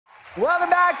Welcome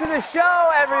back to the show,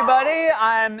 everybody.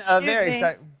 I'm very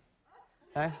excited.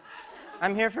 Sorry?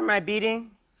 I'm here for my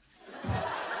beating.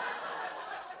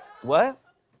 What?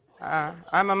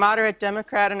 I'm a moderate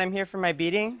Democrat, and I'm here for my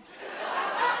beating.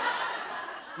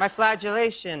 My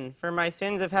flagellation for my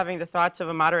sins of having the thoughts of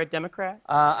a moderate Democrat.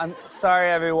 I'm sorry,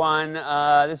 everyone.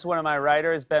 This is one of my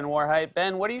writers, Ben Warheit.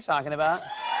 Ben, what are you talking about?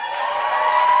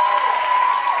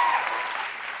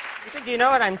 You think you know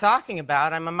what I'm talking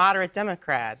about? I'm a moderate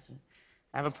Democrat.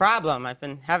 I have a problem. I've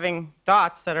been having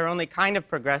thoughts that are only kind of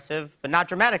progressive, but not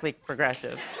dramatically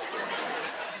progressive.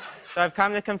 So I've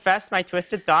come to confess my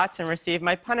twisted thoughts and receive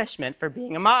my punishment for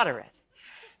being a moderate.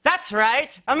 That's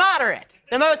right, a moderate.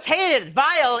 The most hated,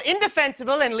 vile,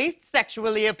 indefensible, and least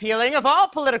sexually appealing of all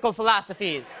political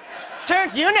philosophies.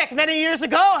 Turned eunuch many years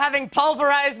ago, having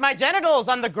pulverized my genitals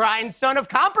on the grindstone of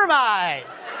compromise.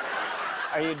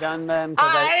 Are you done, Ben?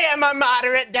 I am a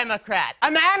moderate Democrat. A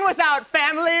man without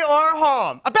family or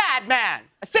home. A bad man.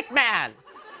 A sick man.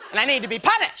 And I need to be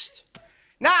punished.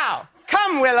 Now,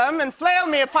 come, Willem, and flail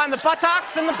me upon the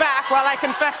buttocks and the back while I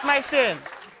confess my sins.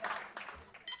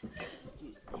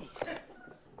 Excuse me.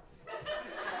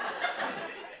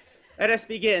 Let us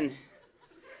begin.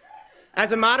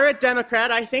 As a moderate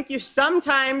Democrat, I think you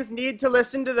sometimes need to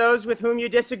listen to those with whom you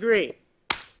disagree.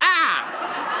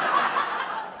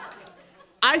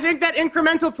 I think that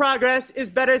incremental progress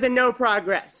is better than no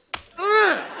progress.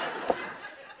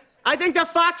 I think that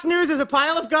Fox News is a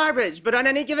pile of garbage, but on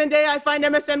any given day, I find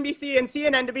MSNBC and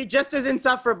CNN to be just as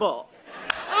insufferable.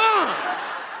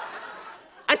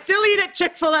 I still eat at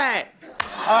Chick-Fil-A.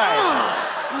 All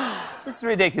right. This is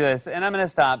ridiculous, and I'm going to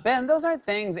stop. Ben, those aren't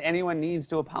things anyone needs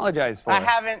to apologize for. I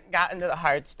haven't gotten to the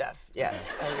hard stuff yet.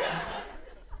 Okay.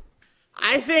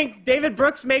 I think David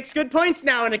Brooks makes good points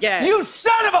now and again. You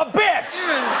son of a bitch!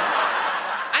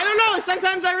 I don't know.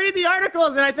 Sometimes I read the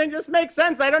articles and I think this makes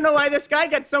sense. I don't know why this guy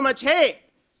gets so much hate.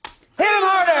 Hit him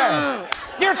harder!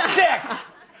 You're sick!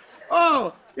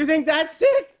 Oh, you think that's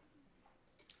sick?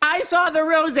 I saw the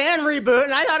Roseanne reboot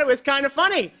and I thought it was kind of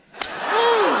funny. Ooh.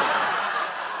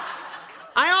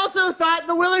 I also thought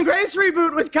the Will and Grace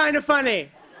reboot was kind of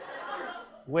funny.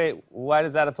 Wait, why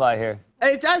does that apply here?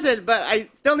 It doesn't, but I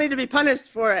still need to be punished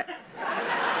for it.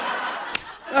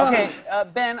 Okay,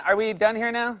 Ben, are we done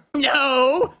here now?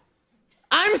 No!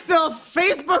 I'm still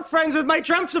Facebook friends with my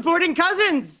Trump-supporting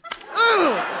cousins.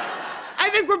 Ooh!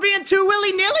 I think we're being too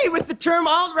willy-nilly with the term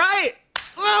alt-right.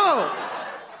 Ooh!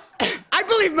 I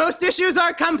believe most issues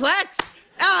are complex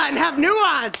and have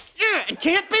nuance and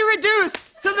can't be reduced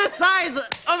to the size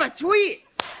of a tweet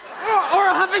or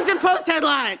a Huffington Post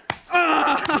headline.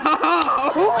 Oh,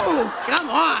 come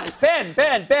on. Ben,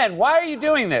 why are you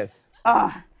doing this?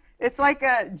 It's like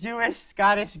a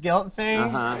Jewish-Scottish guilt thing.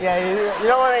 Yeah, you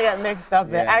don't want to get mixed up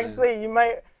in it. Actually, you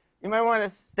might want to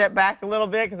step back a little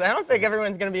bit because I don't think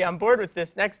everyone's going to be on board with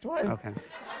this next one. Okay.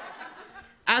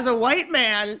 As a white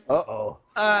man...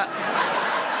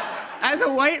 as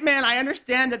a white man, I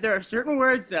understand that there are certain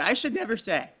words that I should never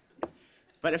say.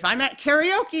 But if I'm at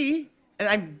karaoke and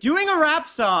I'm doing a rap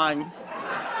song...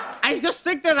 I just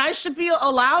think that I should be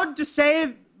allowed to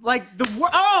say, like, the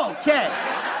word. Oh, okay.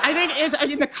 I think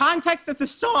in the context of the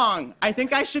song, I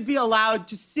think I should be allowed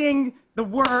to sing the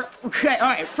word. Okay, all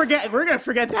right, we're going to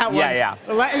forget that one. Yeah.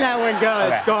 We're letting that one go.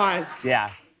 Okay. It's gone. Yeah.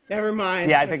 Never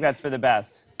mind. Yeah, I think that's for the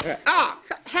best. Oh,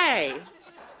 hey.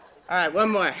 All right,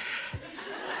 one more.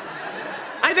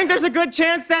 I think there's a good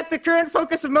chance that the current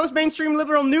focus of most mainstream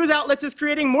liberal news outlets is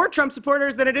creating more Trump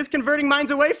supporters than it is converting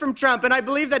minds away from Trump. And I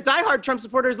believe that diehard Trump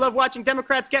supporters love watching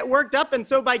Democrats get worked up. And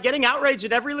so by getting outraged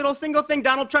at every little single thing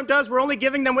Donald Trump does, we're only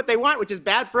giving them what they want, which is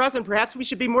bad for us. And perhaps we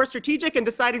should be more strategic in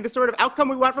deciding the sort of outcome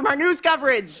we want from our news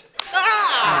coverage.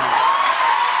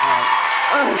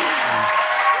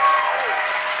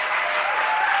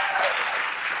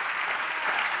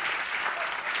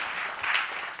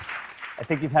 I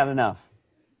think you've had enough.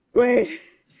 Wait,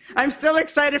 I'm still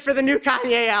excited for the new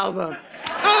Kanye album. Is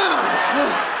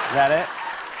that it?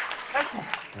 That's it.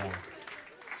 Yeah.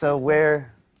 So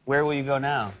where will you go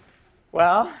now?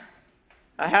 Well,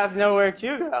 I have nowhere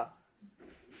to go.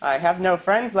 I have no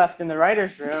friends left in the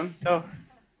writer's room, so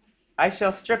I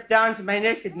shall strip down to my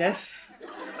nakedness,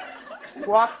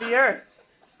 walk the earth.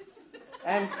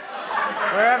 And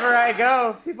wherever I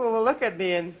go, people will look at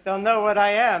me and they'll know what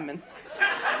I am.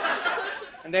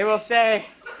 And they will say,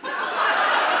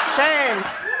 shame,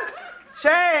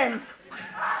 shame,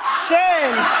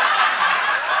 shame.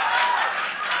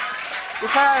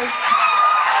 Because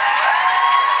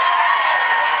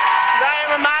I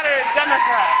am a moderate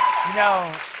Democrat.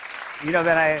 You know,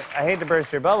 Ben, I hate to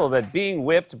burst your bubble, but being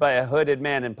whipped by a hooded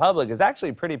man in public is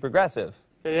actually pretty progressive.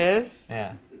 It is?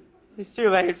 Yeah. It's too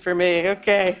late for me.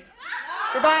 Okay.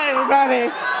 Goodbye, everybody.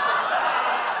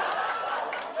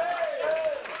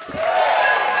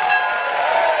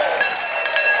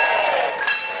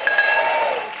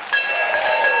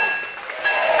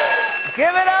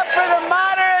 Give it up for the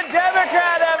moderate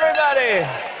Democrat, everybody.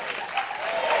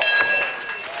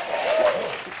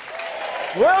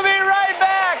 We'll be right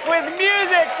back with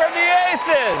music from the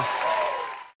Aces.